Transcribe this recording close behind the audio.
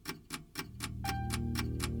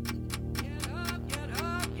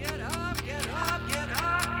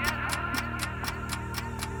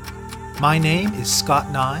My name is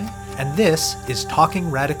Scott Nye, and this is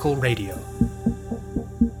Talking Radical Radio.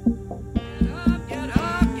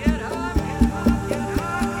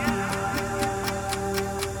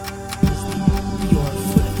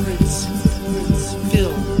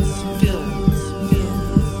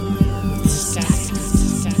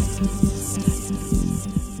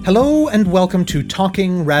 Hello and welcome to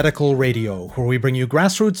Talking Radical Radio, where we bring you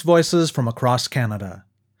grassroots voices from across Canada.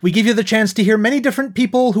 We give you the chance to hear many different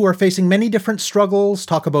people who are facing many different struggles,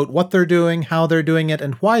 talk about what they're doing, how they're doing it,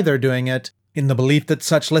 and why they're doing it, in the belief that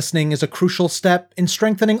such listening is a crucial step in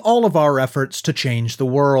strengthening all of our efforts to change the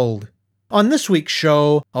world. On this week's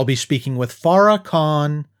show, I'll be speaking with Farah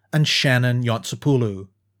Khan and Shannon Yontsopoulou.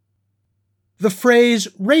 The phrase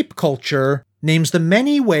rape culture names the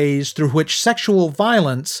many ways through which sexual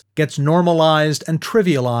violence gets normalized and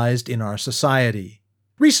trivialized in our society.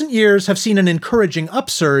 Recent years have seen an encouraging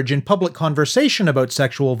upsurge in public conversation about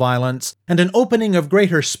sexual violence and an opening of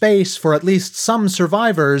greater space for at least some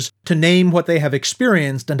survivors to name what they have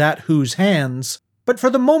experienced and at whose hands. But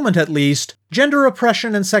for the moment at least, gender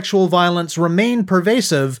oppression and sexual violence remain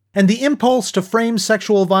pervasive, and the impulse to frame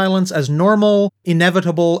sexual violence as normal,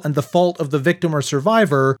 inevitable, and the fault of the victim or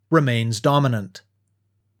survivor remains dominant.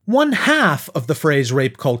 One half of the phrase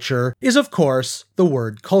rape culture is, of course, the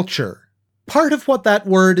word culture. Part of what that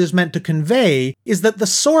word is meant to convey is that the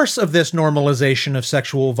source of this normalization of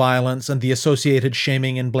sexual violence and the associated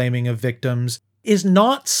shaming and blaming of victims is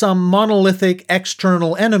not some monolithic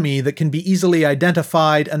external enemy that can be easily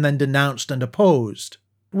identified and then denounced and opposed.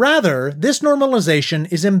 Rather, this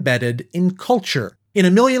normalization is embedded in culture, in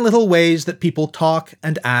a million little ways that people talk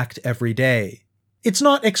and act every day. It's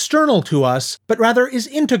not external to us, but rather is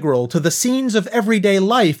integral to the scenes of everyday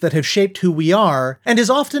life that have shaped who we are, and is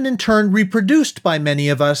often in turn reproduced by many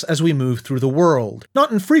of us as we move through the world,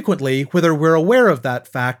 not infrequently whether we're aware of that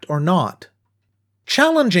fact or not.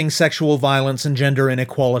 Challenging sexual violence and gender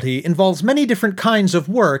inequality involves many different kinds of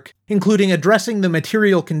work, including addressing the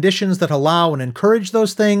material conditions that allow and encourage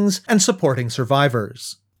those things, and supporting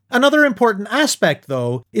survivors. Another important aspect,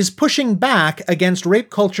 though, is pushing back against rape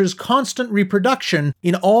culture's constant reproduction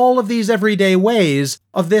in all of these everyday ways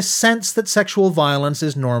of this sense that sexual violence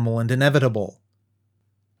is normal and inevitable.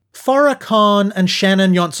 Farah Khan and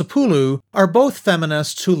Shannon Yontsopoulou are both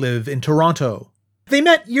feminists who live in Toronto. They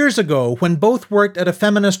met years ago when both worked at a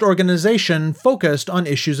feminist organization focused on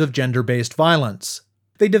issues of gender-based violence.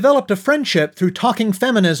 They developed a friendship through talking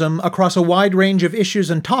feminism across a wide range of issues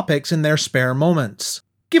and topics in their spare moments.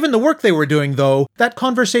 Given the work they were doing, though, that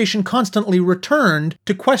conversation constantly returned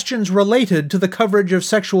to questions related to the coverage of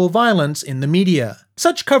sexual violence in the media.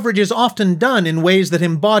 Such coverage is often done in ways that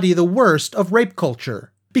embody the worst of rape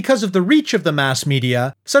culture. Because of the reach of the mass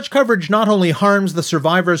media, such coverage not only harms the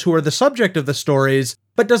survivors who are the subject of the stories,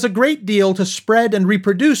 but does a great deal to spread and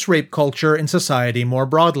reproduce rape culture in society more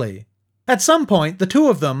broadly. At some point, the two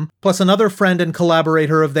of them, plus another friend and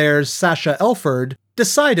collaborator of theirs, Sasha Elford,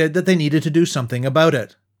 decided that they needed to do something about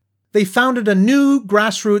it. They founded a new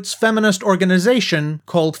grassroots feminist organization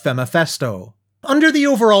called Femifesto. Under the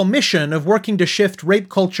overall mission of working to shift rape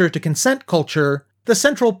culture to consent culture, the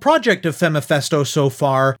central project of Femifesto so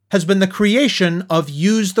far has been the creation of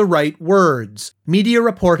Use the Right Words, media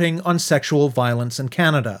reporting on sexual violence in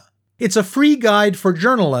Canada. It's a free guide for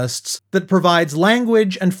journalists that provides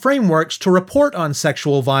language and frameworks to report on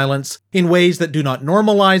sexual violence in ways that do not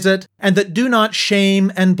normalize it and that do not shame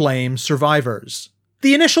and blame survivors.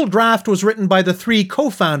 The initial draft was written by the three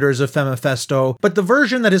co-founders of Femifesto, but the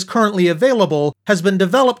version that is currently available has been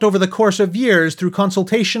developed over the course of years through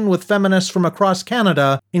consultation with feminists from across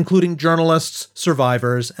Canada, including journalists,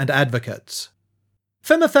 survivors, and advocates.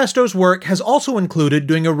 Femifesto's work has also included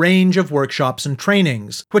doing a range of workshops and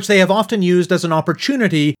trainings, which they have often used as an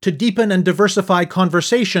opportunity to deepen and diversify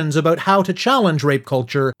conversations about how to challenge rape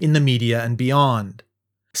culture in the media and beyond.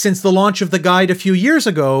 Since the launch of the guide a few years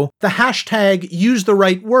ago, the hashtag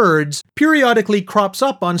 #UseTheRightWords periodically crops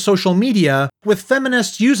up on social media, with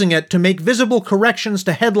feminists using it to make visible corrections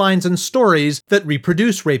to headlines and stories that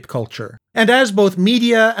reproduce rape culture. And as both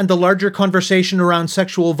media and the larger conversation around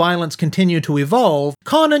sexual violence continue to evolve,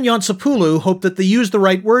 Khan and Yontsopoulou hope that the Use the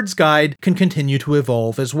Right Words guide can continue to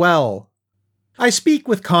evolve as well. I speak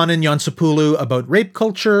with Khan and Yontsopoulou about rape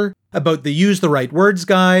culture, about the Use the Right Words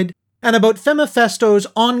guide, and about Femifesto's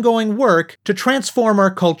ongoing work to transform our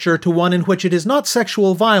culture to one in which it is not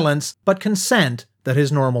sexual violence, but consent that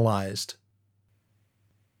is normalized.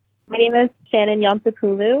 My name is Shannon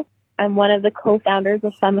Yontsopoulou. I'm one of the co-founders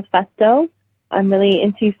of Femifesto. I'm really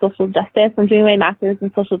into social justice. I'm doing my master's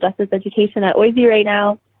in social justice education at OISE right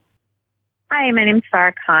now. Hi, my name is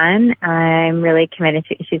Farah Khan. I'm really committed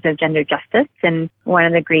to issues of gender justice. And one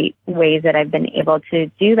of the great ways that I've been able to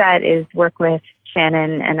do that is work with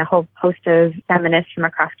Shannon and a whole host of feminists from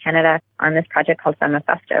across Canada on this project called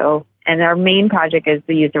Femifesto. And our main project is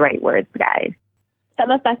the Use the Right Words guide.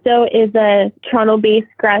 Femifesto is a Toronto-based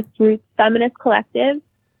grassroots feminist collective,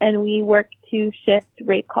 and we work to shift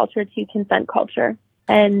rape culture to consent culture.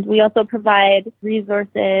 And we also provide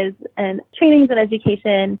resources and trainings and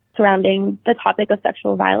education surrounding the topic of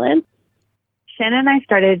sexual violence. Shannon and I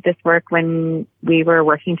started this work when we were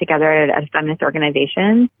working together at a feminist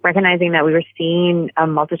organization, recognizing that we were seeing a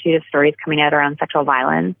multitude of stories coming out around sexual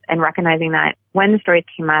violence and recognizing that when the stories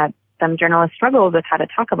came up, some journalists struggled with how to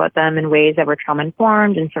talk about them in ways that were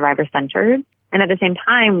trauma-informed and survivor-centered. And at the same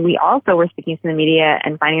time, we also were speaking to the media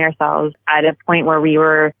and finding ourselves at a point where we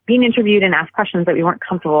were being interviewed and asked questions that we weren't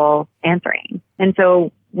comfortable answering. And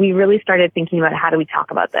so we really started thinking about how do we talk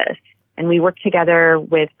about this? And we worked together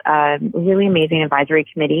with a really amazing advisory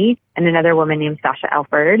committee and another woman named Sasha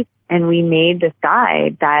Elford. And we made this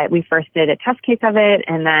guide that we first did a test case of it.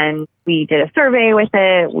 And then we did a survey with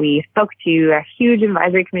it. We spoke to a huge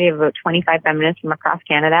advisory committee of about 25 feminists from across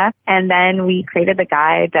Canada. And then we created the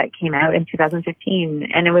guide that came out in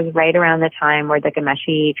 2015. And it was right around the time where the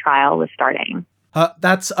Ghomeshi trial was starting.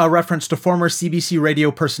 That's a reference to former CBC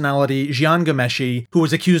radio personality Jian Ghomeshi, who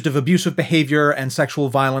was accused of abusive behavior and sexual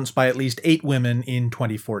violence by at least 8 women in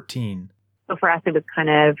 2014. So for us, it was kind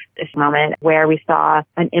of this moment where we saw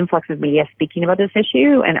an influx of media speaking about this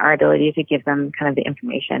issue and our ability to give them kind of the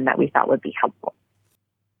information that we thought would be helpful.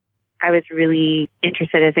 I was really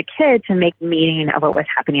interested as a kid to make meaning of what was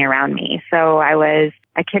happening around me. So I was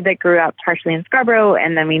a kid that grew up partially in Scarborough,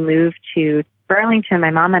 and then we moved to Burlington,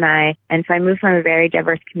 my mom and I. And so I moved from a very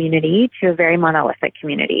diverse community to a very monolithic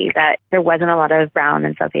community that there wasn't a lot of brown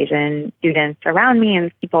and South Asian students around me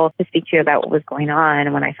and people to speak to about what was going on.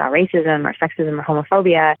 And when I saw racism or sexism or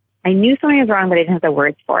homophobia, I knew something was wrong, but I didn't have the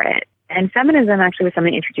words for it. And feminism actually was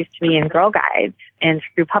something introduced to me in Girl Guides and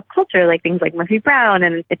through pop culture, like things like Murphy Brown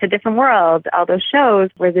and It's a Different World, all those shows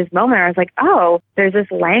where this moment I was like, oh, there's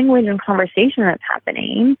this language and conversation that's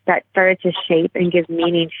happening that started to shape and give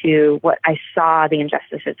meaning to what I saw the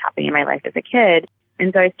injustices happening in my life as a kid.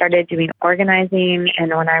 And so I started doing organizing.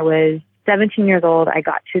 And when I was 17 years old, I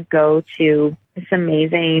got to go to this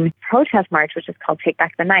amazing protest march, which is called Take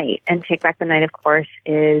Back the Night. And Take Back the Night, of course,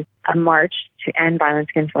 is a march to end violence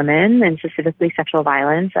against women and specifically sexual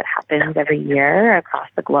violence that happens every year across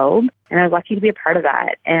the globe. And I was lucky to be a part of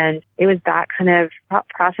that. And it was that kind of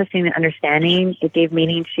processing and understanding. It gave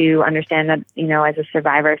meaning to understand that, you know, as a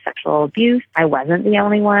survivor of sexual abuse, I wasn't the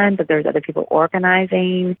only one, but there was other people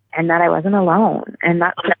organizing and that I wasn't alone. And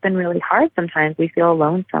that's been really hard sometimes. We feel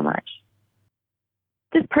alone so much.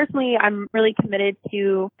 Just personally, I'm really committed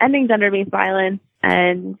to ending gender-based violence,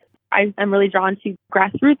 and I'm really drawn to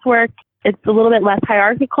grassroots work. It's a little bit less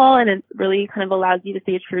hierarchical, and it really kind of allows you to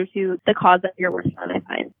stay true to the cause that you're working on, I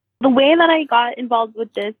find. The way that I got involved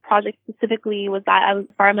with this project specifically was that I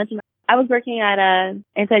was working at an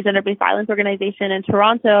anti-gender-based violence organization in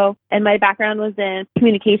Toronto, and my background was in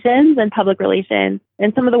communications and public relations.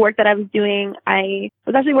 And some of the work that I was doing, I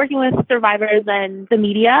was actually working with survivors and the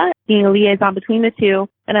media, being a liaison between the two.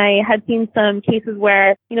 And I had seen some cases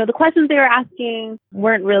where, you know, the questions they were asking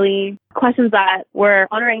weren't really questions that were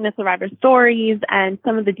honoring the survivor's stories, and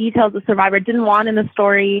some of the details the survivor didn't want in the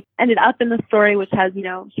story ended up in the story, which has, you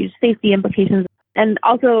know, huge safety implications. And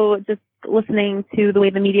also just listening to the way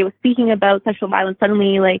the media was speaking about sexual violence,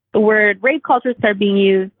 suddenly like the word rape culture started being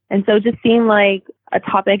used. And so just seemed like a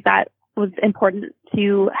topic that was important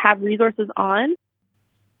to have resources on.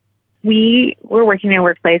 We were working in a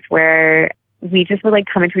workplace where we just would like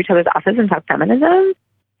come into each other's office and talk feminism.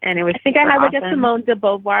 And it was I think I had like awesome. a Simone de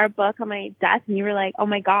Beauvoir book on my desk, and you were like, oh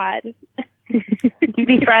my God,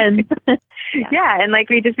 be friends. Yeah. And like,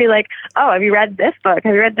 we'd just be like, oh, have you read this book?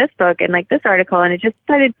 Have you read this book? And like this article. And it just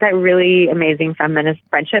started that really amazing feminist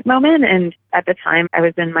friendship moment. And at the time I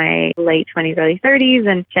was in my late 20s, early 30s,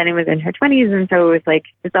 and Shannon was in her 20s. And so it was like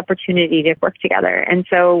this opportunity to work together. And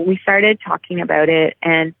so we started talking about it.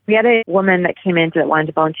 And we had a woman that came in that wanted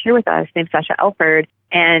to volunteer with us named Sasha Elford.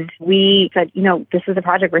 And we said, you know, this is a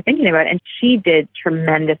project we're thinking about. And she did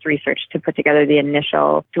tremendous research to put together the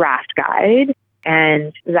initial draft guide.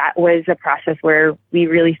 And that was a process where we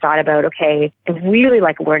really thought about, okay, if we really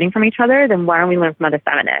like learning from each other, then why don't we learn from other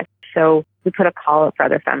feminists? So we put a call out for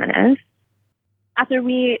other feminists. After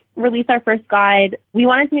we released our first guide, we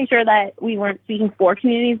wanted to make sure that we weren't speaking for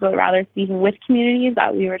communities, but rather speaking with communities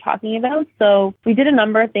that we were talking about. So we did a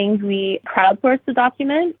number of things. We crowdsourced the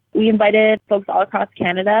document. We invited folks all across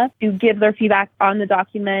Canada to give their feedback on the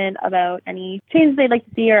document about any changes they'd like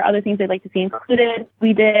to see or other things they'd like to see included.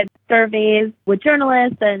 We did surveys with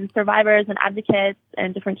journalists and survivors and advocates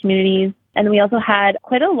and different communities. And we also had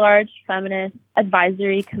quite a large feminist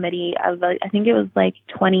advisory committee of, I think it was like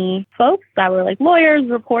 20 folks that were like lawyers,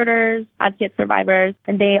 reporters, advocates, survivors.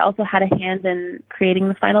 And they also had a hand in creating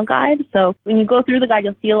the final guide. So when you go through the guide,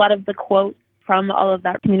 you'll see a lot of the quotes from all of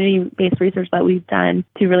that community-based research that we've done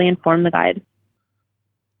to really inform the guide.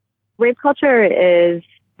 Rape culture is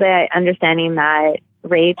the understanding that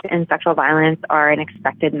rape and sexual violence are an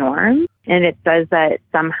expected norm. And it says that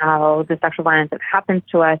somehow the sexual violence that happens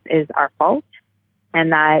to us is our fault,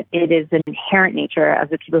 and that it is an inherent nature of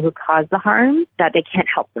the people who cause the harm that they can't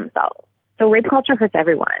help themselves. So rape culture hurts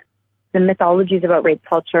everyone. The mythologies about rape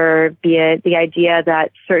culture, be it the idea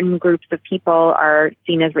that certain groups of people are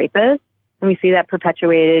seen as rapists, and we see that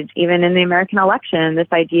perpetuated even in the American election, this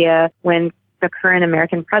idea when the current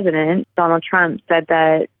American president, Donald Trump, said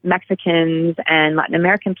that Mexicans and Latin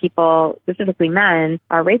American people, specifically men,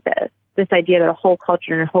 are rapists. This idea that a whole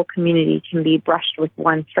culture and a whole community can be brushed with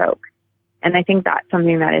one stroke. And I think that's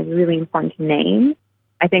something that is really important to name.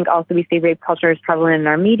 I think also we see rape culture is prevalent in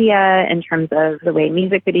our media in terms of the way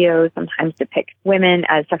music videos sometimes depict women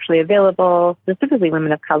as sexually available, specifically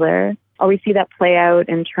women of color. Or we see that play out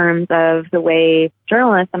in terms of the way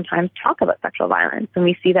journalists sometimes talk about sexual violence. And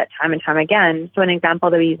we see that time and time again. So an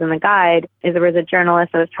example that we use in the guide is there was a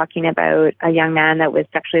journalist that was talking about a young man that was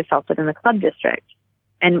sexually assaulted in the club district.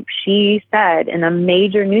 And she said in a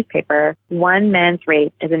major newspaper, one man's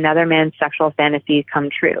rape is another man's sexual fantasy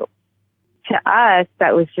come true. To us,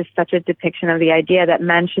 that was just such a depiction of the idea that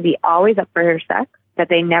men should be always up for sex, that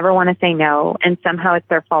they never want to say no, and somehow it's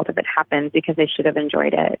their fault if it happens because they should have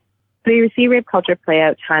enjoyed it. So you see rape culture play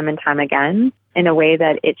out time and time again in a way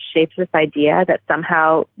that it shapes this idea that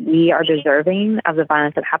somehow we are deserving of the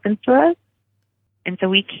violence that happens to us. And so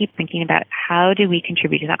we keep thinking about how do we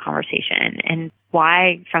contribute to that conversation, and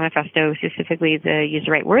why Feminifesto, specifically the Use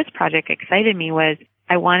the Right Words project, excited me was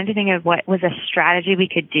I wanted to think of what was a strategy we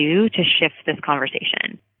could do to shift this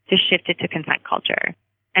conversation, to shift it to consent culture.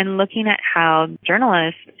 And looking at how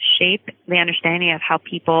journalists shape the understanding of how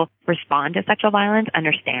people respond to sexual violence,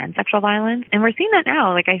 understand sexual violence. And we're seeing that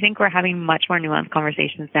now. Like, I think we're having much more nuanced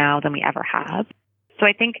conversations now than we ever have. So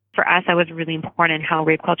I think for us, that was really important how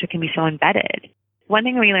rape culture can be so embedded. One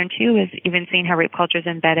thing we learned too is even seeing how rape culture is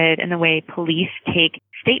embedded in the way police take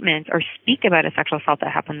statements or speak about a sexual assault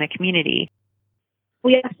that happened in the community.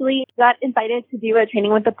 We actually got invited to do a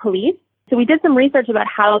training with the police. So we did some research about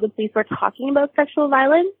how the police were talking about sexual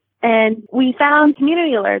violence, and we found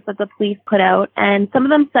community alerts that the police put out. And some of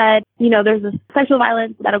them said, there's a sexual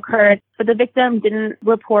violence that occurred, but the victim didn't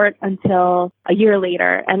report until a year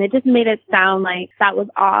later. And it just made it sound like that was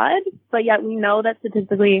odd, but yet we know that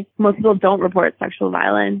statistically most people don't report sexual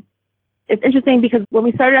violence. It's interesting because when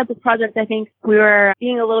we started out this project, I think we were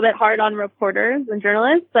being a little bit hard on reporters and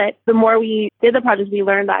journalists, but the more we did the project, we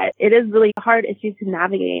learned that it is really a hard issue to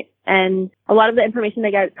navigate. And a lot of the information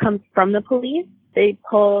they get comes from the police. They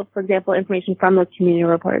pull, for example, information from those community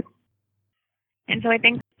reports. And so I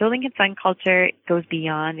think building consent culture goes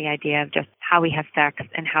beyond the idea of just how we have sex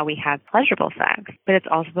and how we have pleasurable sex, but it's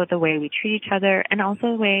also about the way we treat each other and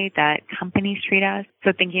also the way that companies treat us.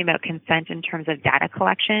 So thinking about consent in terms of data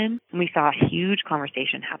collection, we saw a huge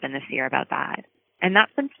conversation happen this year about that. And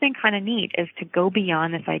that's been something kind of neat, is to go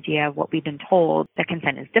beyond this idea of what we've been told, that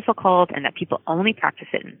consent is difficult and that people only practice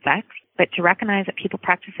it in sex, but to recognize that people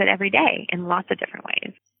practice it every day in lots of different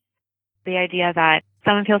ways. The idea that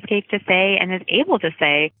someone feels safe to say and is able to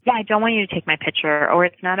say, yeah, I don't want you to take my picture, or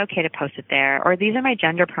it's not okay to post it there, or these are my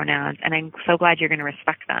gender pronouns and I'm so glad you're going to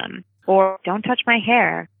respect them, or don't touch my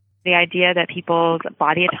hair. The idea that people's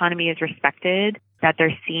body autonomy is respected, that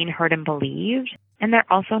they're seen, heard, and believed, and they're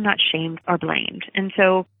also not shamed or blamed. And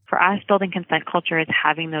so for us, building consent culture is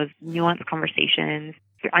having those nuanced conversations,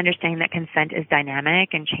 understanding that consent is dynamic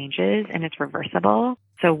and changes and it's reversible.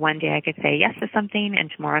 So one day I could say yes to something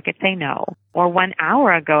and tomorrow I could say no. Or 1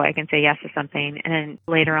 hour ago I can say yes to something and then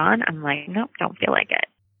later on I'm like, nope, don't feel like it.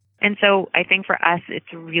 And so I think for us,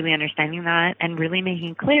 it's really understanding that and really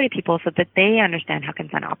making clear to people so that they understand how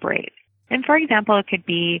consent operates. And for example, it could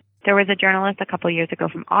be, there was a journalist a couple of years ago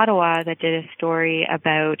from Ottawa that did a story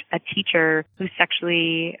about a teacher who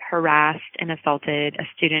sexually harassed and assaulted a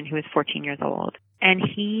student who was 14 years old. And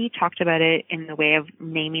he talked about it in the way of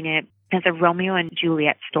naming it as a Romeo and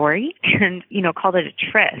Juliet story and, called it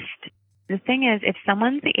a tryst. The thing is, if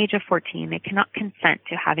someone's the age of 14, they cannot consent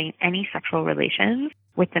to having any sexual relations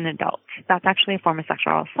with an adult. That's actually a form of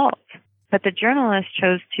sexual assault. But the journalist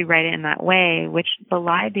chose to write it in that way, which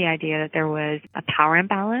belied the idea that there was a power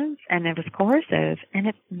imbalance and it was coercive, and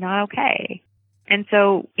it's not okay. And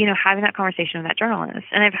so, having that conversation with that journalist,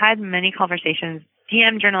 and I've had many conversations,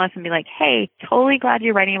 DM journalists and be like, hey, totally glad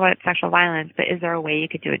you're writing about sexual violence, but is there a way you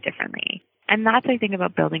could do it differently? And that's what I think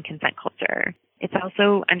about building consent culture. It's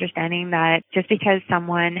also understanding that just because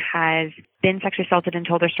someone has been sexually assaulted and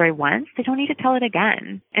told their story once, they don't need to tell it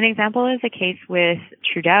again. An example is a case with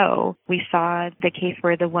Trudeau. We saw the case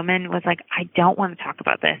where the woman was like, I don't want to talk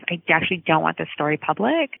about this. I actually don't want this story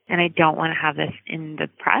public, and I don't want to have this in the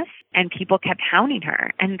press. And people kept hounding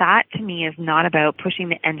her. And that, to me, is not about pushing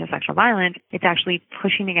the end to sexual violence. It's actually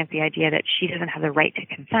pushing against the idea that she doesn't have the right to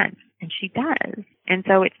consent. And she does. And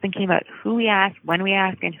so it's thinking about who we ask, when we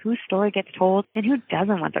ask, and whose story gets told, and who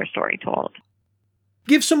doesn't want their story told.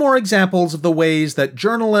 Give some more examples of the ways that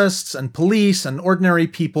journalists and police and ordinary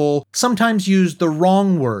people sometimes use the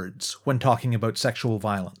wrong words when talking about sexual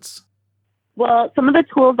violence. Well, some of the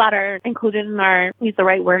tools that are included in our Use the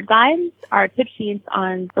Right Word guides are tip sheets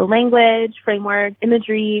on the language, framework,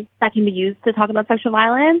 imagery that can be used to talk about sexual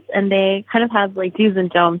violence. And they kind of have like do's and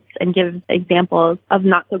don'ts and give examples of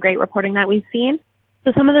not so great reporting that we've seen.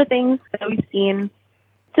 So some of the things that we've seen,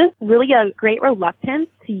 just really a great reluctance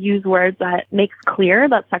to use words that makes clear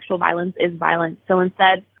that sexual violence is violence. So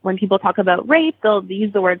instead, when people talk about rape, they'll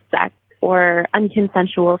use the word sex or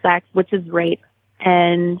unconsensual sex, which is rape,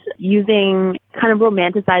 and using kind of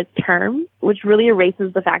romanticized terms, which really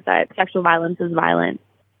erases the fact that sexual violence is violence.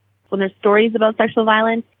 When there's stories about sexual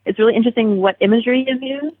violence, it's really interesting what imagery is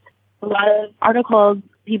used. A lot of articles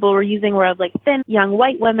people were using were of like thin, young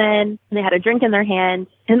white women, and they had a drink in their hand.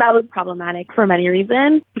 And that was problematic for many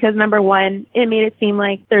reasons. Because number one, it made it seem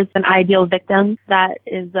like there's an ideal victim that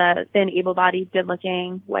is a thin, able-bodied,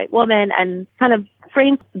 good-looking white woman, and kind of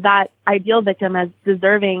frames that ideal victim as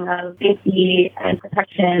deserving of safety and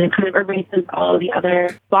protection, and kind of erases all of the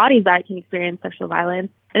other bodies that can experience sexual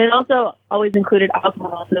violence. And it also always included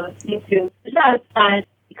alcohol. So it seemed to suggest that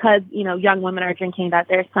because, young women are drinking, that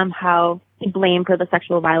they're somehow blamed for the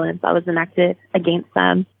sexual violence that was enacted against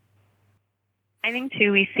them. I think,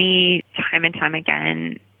 too, we see time and time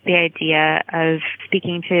again the idea of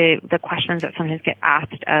speaking to the questions that sometimes get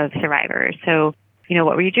asked of survivors. So,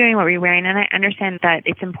 what were you doing? What were you wearing? And I understand that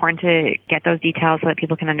it's important to get those details so that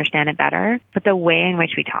people can understand it better. But the way in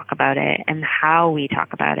which we talk about it and how we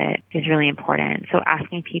talk about it is really important. So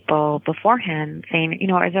asking people beforehand, saying,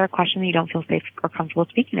 is there a question that you don't feel safe or comfortable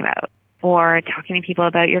speaking about? Or talking to people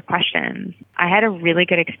about your questions. I had a really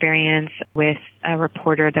good experience with a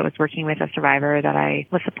reporter that was working with a survivor that I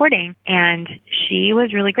was supporting, and she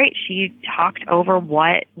was really great. She talked over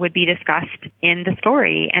what would be discussed in the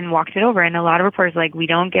story and walked it over. And a lot of reporters we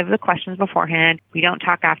don't give the questions beforehand. We don't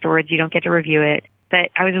talk afterwards. You don't get to review it. But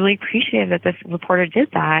I was really appreciative that this reporter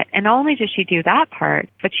did that. And not only did she do that part,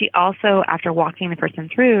 but she also, after walking the person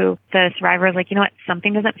through, the survivor was like,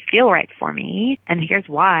 something doesn't feel right for me, and here's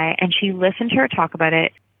why. And she listened to her talk about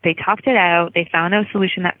it. They talked it out. They found a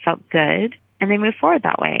solution that felt good, and they moved forward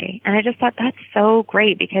that way. And I just thought that's so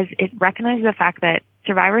great because it recognizes the fact that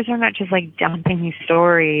survivors are not just dumping these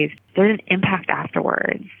stories. There's an impact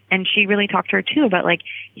afterwards. And she really talked to her too about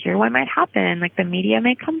here what might happen. The media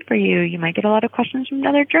may come for you. You might get a lot of questions from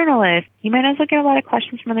other journalists. You might also get a lot of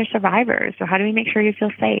questions from other survivors. So how do we make sure you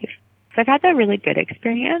feel safe? So I've had that really good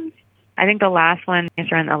experience. I think the last one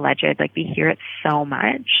is around alleged. We hear it so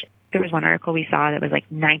much. There was one article we saw that was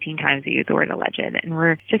 19 times we used the word alleged. And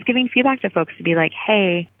we're just giving feedback to folks to be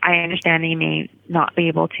hey, I understand that you may not be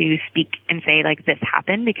able to speak and say this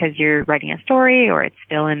happened because you're writing a story or it's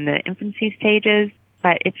still in the infancy stages.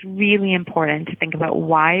 But it's really important to think about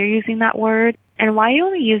why you're using that word and why you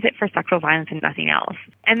only use it for sexual violence and nothing else.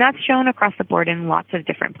 And that's shown across the board in lots of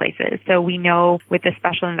different places. So we know with the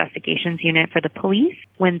Special Investigations Unit for the police,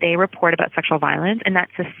 when they report about sexual violence, and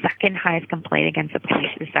that's the second highest complaint against the police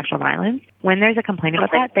is sexual violence, when there's a complaint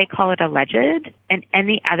about that, they call it alleged. And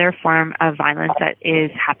any other form of violence that is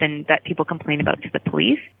happened that people complain about to the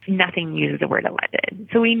police, nothing uses the word alleged.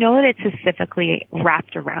 So we know that it's specifically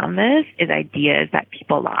wrapped around this is ideas that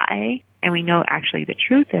people lie. And we know actually the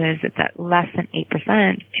truth is that less than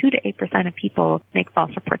 8%, 2 to 8% of people make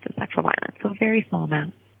false reports of sexual violence. So a very small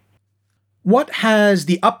amount. What has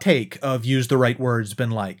the uptake of Use the Right Words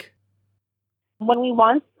been like? When we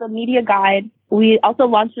launched the media guide, we also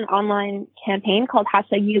launched an online campaign called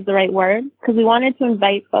 #UseTheRightWord because we wanted to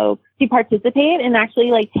invite folks to participate in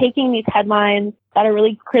actually taking these headlines that are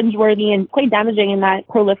really cringeworthy and quite damaging and that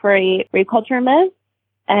proliferate rape culture myths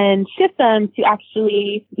and shift them to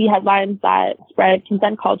actually be headlines that spread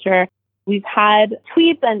consent culture. We've had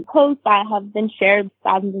tweets and posts that have been shared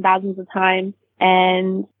thousands and thousands of times.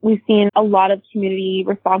 And we've seen a lot of community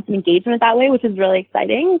response and engagement that way, which is really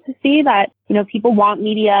exciting to see that, people want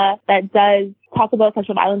media that does talk about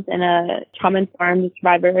sexual violence in a trauma-informed,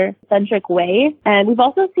 survivor-centric way. And we've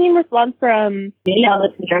also seen response from media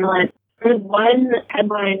outlets and journalists. There was one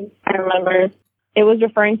headline I remember. It was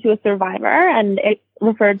referring to a survivor, and it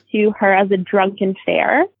referred to her as a drunken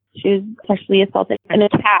fare. She was sexually assaulted in a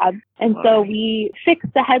cab. And so we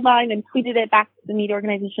fixed the headline and tweeted it back to the media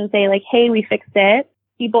organization saying, like, hey, we fixed it.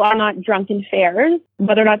 People are not drunken fares.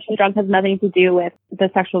 Whether or not she's drunk has nothing to do with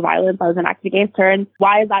the sexual violence that was enacted against her. And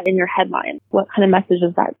why is that in your headline? What kind of message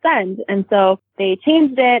does that send? And so they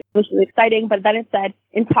changed it, which was exciting, but then it said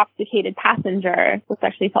intoxicated passenger was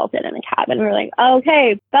sexually assaulted in a cab. And we were like,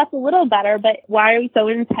 okay, that's a little better, but why are we so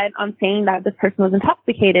intent on saying that this person was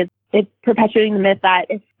intoxicated? It's perpetuating the myth that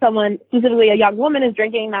if someone, specifically a young woman, is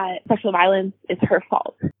drinking, that sexual violence is her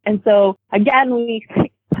fault. And so again, we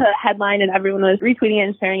picked the headline and everyone was retweeting it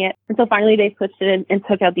and sharing it. And so finally they switched it and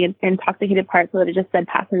took out the intoxicated part so that it just said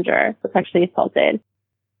passenger was sexually assaulted.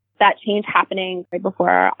 That change happening right before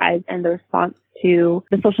our eyes and the response to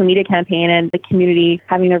the social media campaign and the community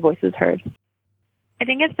having their voices heard. I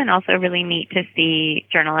think it's been also really neat to see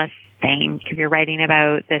journalists saying, if you're writing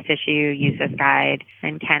about this issue, use this guide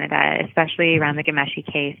in Canada, especially around the Ghomeshi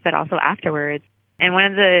case, but also afterwards. And one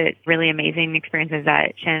of the really amazing experiences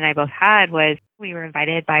that Shannon and I both had was we were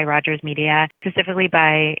invited by Rogers Media, specifically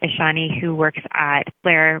by Ishani, who works at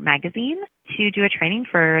Flare Magazine, to do a training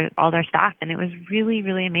for all their staff. And it was really,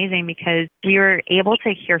 really amazing because we were able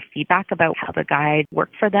to hear feedback about how the guide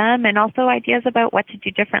worked for them and also ideas about what to do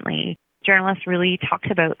differently. Journalists really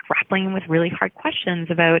talked about grappling with really hard questions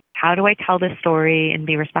about how do I tell this story and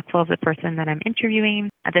be respectful of the person that I'm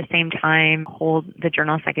interviewing, at the same time hold the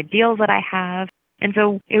journalistic ideals that I have. And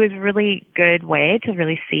so it was a really good way to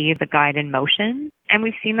really see the guide in motion. And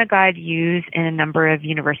we've seen the guide used in a number of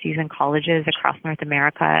universities and colleges across North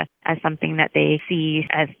America as something that they see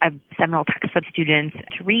as a seminal text for students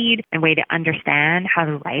to read and a way to understand how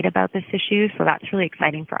to write about this issue. So that's really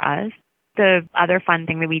exciting for us. The other fun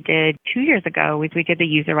thing that we did 2 years ago was we did the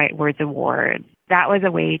Use the Right Words Award. That was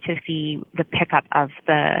a way to see the pickup of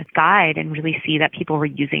the guide and really see that people were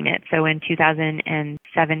using it. So in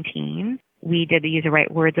 2017, we did the Use the Right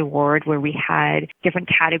Words Award where we had different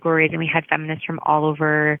categories and we had feminists from all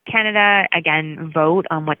over Canada, again, vote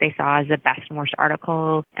on what they saw as the best and worst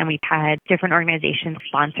article. And we had different organizations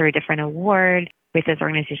sponsor a different award with this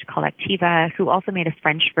organization called Activa, who also made a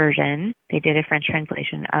French version. They did a French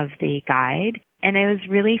translation of the guide. And it was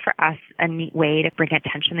really, for us, a neat way to bring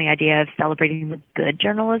attention to the idea of celebrating the good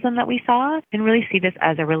journalism that we saw and really see this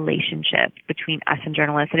as a relationship between us and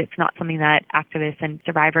journalists, that it's not something that activists and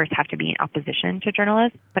survivors have to be in opposition to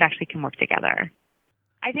journalists, but actually can work together.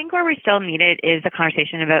 I think where we still need it is a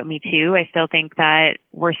conversation about Me Too. I still think that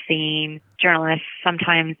we're seeing journalists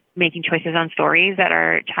sometimes making choices on stories that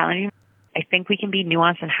are challenging. I think we can be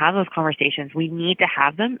nuanced and have those conversations. We need to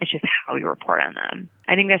have them. It's just how we report on them.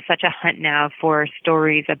 I think there's such a hunt now for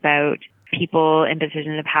stories about people in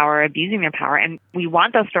positions of power abusing their power. And we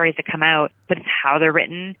want those stories to come out, but it's how they're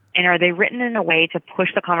written. And are they written in a way to push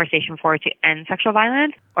the conversation forward to end sexual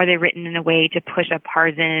violence? Or are they written in a way to push a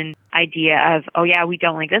partisan idea of, oh yeah, we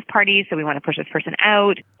don't like this party, so we want to push this person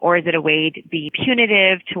out? Or is it a way to be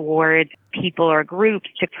punitive towards people or groups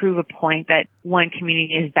to prove a point that one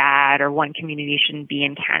community is bad or one community shouldn't be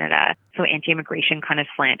in Canada? So anti-immigration kind of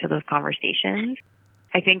slant to those conversations.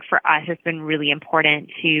 I think for us, it's been really important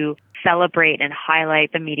to celebrate and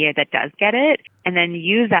highlight the media that does get it, and then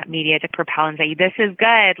use that media to propel and say, this is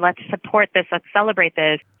good, let's support this, let's celebrate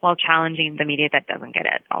this, while challenging the media that doesn't get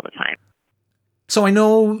it all the time. So I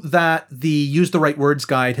know that the Use the Right Words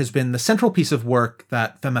guide has been the central piece of work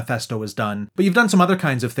that Femifesto has done, but you've done some other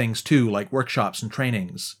kinds of things too, like workshops and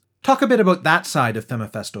trainings. Talk a bit about that side of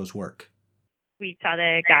Femifesto's work. We saw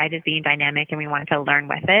the guide as being dynamic and we wanted to learn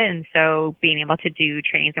with it. And so being able to do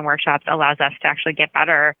trainings and workshops allows us to actually get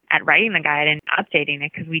better at writing the guide and updating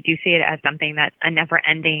it, because we do see it as something that's a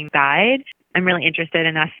never-ending guide. I'm really interested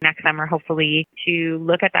in us next summer, hopefully, to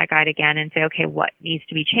look at that guide again and say, okay, what needs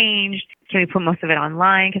to be changed? Can we put most of it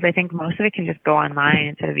online? Because I think most of it can just go online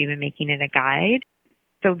instead of even making it a guide.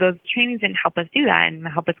 So those trainings didn't help us do that and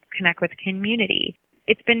help us connect with the community.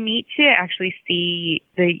 It's been neat to actually see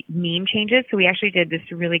the meme changes. So we actually did this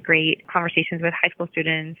really great conversations with high school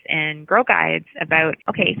students and Girl Guides about,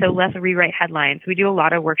 okay, so let's rewrite headlines. We do a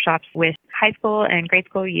lot of workshops with high school and grade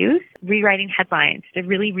school youth, rewriting headlines to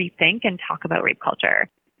really rethink and talk about rape culture.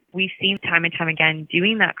 We've seen time and time again,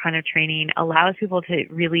 doing that kind of training allows people to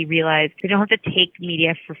really realize they don't have to take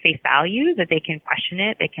media for face value, that they can question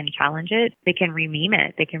it, they can challenge it, they can rememe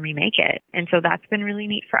it, they can remake it. And so that's been really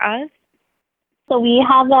neat for us. So we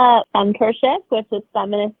have a mentorship, which is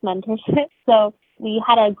feminist mentorship. So we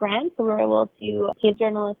had a grant, so we were able to pay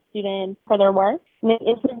journalist students for their work. And we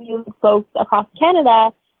interviewed folks across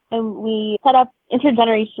Canada, and we set up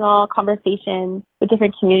intergenerational conversations with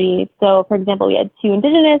different communities. So, for example, we had 2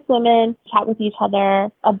 Indigenous women chat with each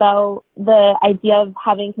other about the idea of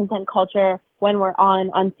having consent culture when we're on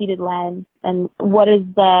unceded land, and what is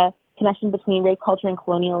the connection between rape culture and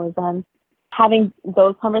colonialism. Having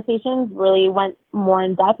those conversations really went more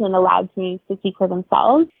in depth and allowed communities to speak for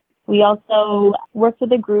themselves. We also worked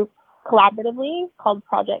with a group collaboratively called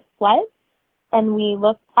Project Sled, and we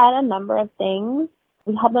looked at a number of things.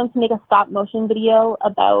 We helped them to make a stop motion video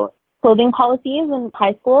about clothing policies in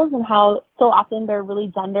high schools and how so often they're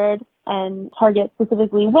really gendered and target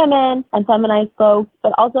specifically women and feminized folks,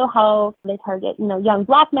 but also how they target, young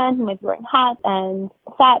Black men who might be wearing hats, and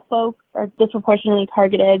fat folks are disproportionately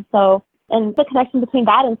targeted. So, and the connection between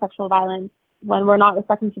that and sexual violence when we're not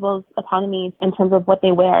respecting people's autonomy in terms of what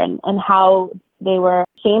they wear and how they were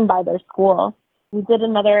shamed by their school. We did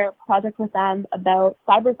another project with them about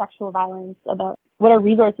cybersexual violence, about what are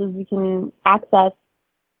resources we can access.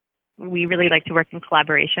 We really like to work in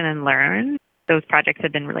collaboration and learn. Those projects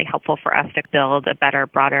have been really helpful for us to build a better,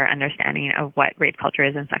 broader understanding of what rape culture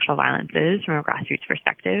is and sexual violence is from a grassroots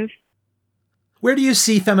perspective. Where do you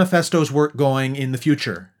see Femifesto's work going in the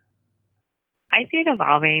future? I see it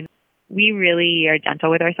evolving. We really are gentle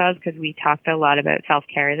with ourselves because we talked a lot about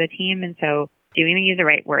self-care as a team. And so doing the Use the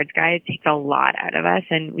Right Words guide takes a lot out of us.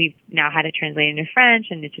 And we've now had it translated into French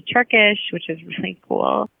and into Turkish, which is really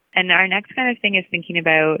cool. And our next kind of thing is thinking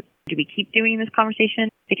about, do we keep doing this conversation?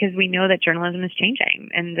 Because we know that journalism is changing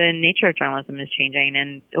and the nature of journalism is changing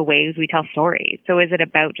and the ways we tell stories. So is it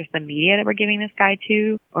about just the media that we're giving this guide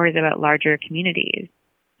to, or is it about larger communities?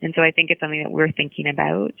 And so I think it's something that we're thinking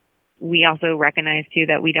about. We also recognize, too,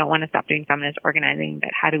 that we don't want to stop doing feminist organizing, but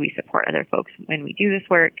how do we support other folks when we do this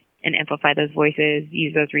work and amplify those voices,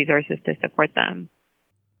 use those resources to support them?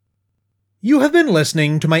 You have been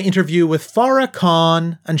listening to my interview with Farah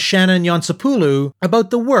Khan and Shannon Yontsapoulou about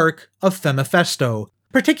the work of Femifesto,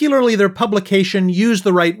 particularly their publication Use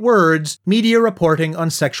the Right Words, Media Reporting on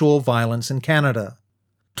Sexual Violence in Canada.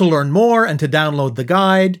 To learn more and to download the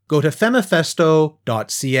guide, go to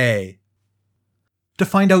femifesto.ca. To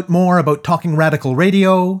find out more about Talking Radical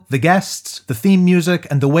Radio, the guests, the theme music,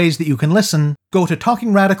 and the ways that you can listen, go to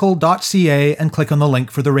talkingradical.ca and click on the link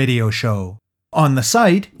for the radio show. On the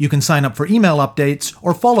site, you can sign up for email updates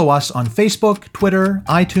or follow us on Facebook, Twitter,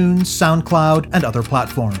 iTunes, SoundCloud, and other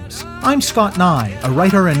platforms. I'm Scott Nye, a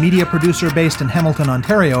writer and media producer based in Hamilton,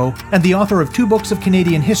 Ontario, and the author of 2 books of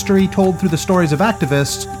Canadian history told through the stories of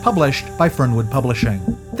activists, published by Fernwood Publishing.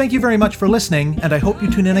 Thank you very much for listening, and I hope you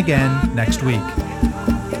tune in again next week.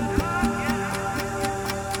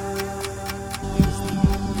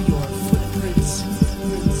 Your footprints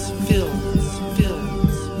fill